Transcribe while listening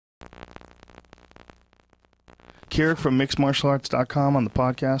Keurig from mixedmartialarts.com on the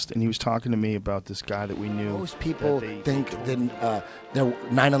podcast, and he was talking to me about this guy that we knew. Most people think that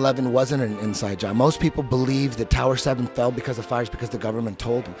 9/11 wasn't an inside job. Most people believe that Tower 7 fell because of fires because the government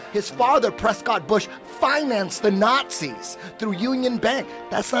told them. His father, Prescott Bush, financed the Nazis through Union Bank.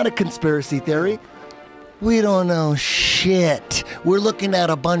 That's not a conspiracy theory. We don't know shit. We're looking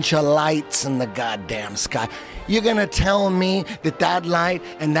at a bunch of lights in the goddamn sky. You're gonna tell me that that light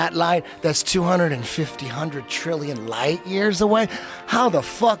and that light, that's 250, 100 trillion light years away? How the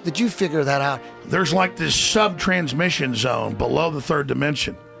fuck did you figure that out? There's like this sub-transmission zone below the third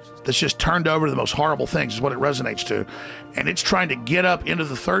dimension that's just turned over to the most horrible things is what it resonates to. And it's trying to get up into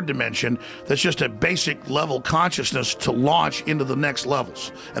the third dimension that's just a basic level consciousness to launch into the next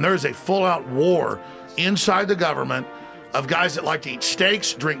levels. And there is a full-out war inside the government of guys that like to eat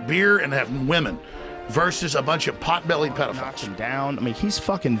steaks, drink beer, and have women versus a bunch of pot-bellied pedophiles. Knocks him down. I mean, he's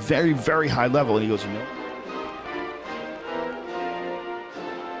fucking very, very high level. And he goes, you know...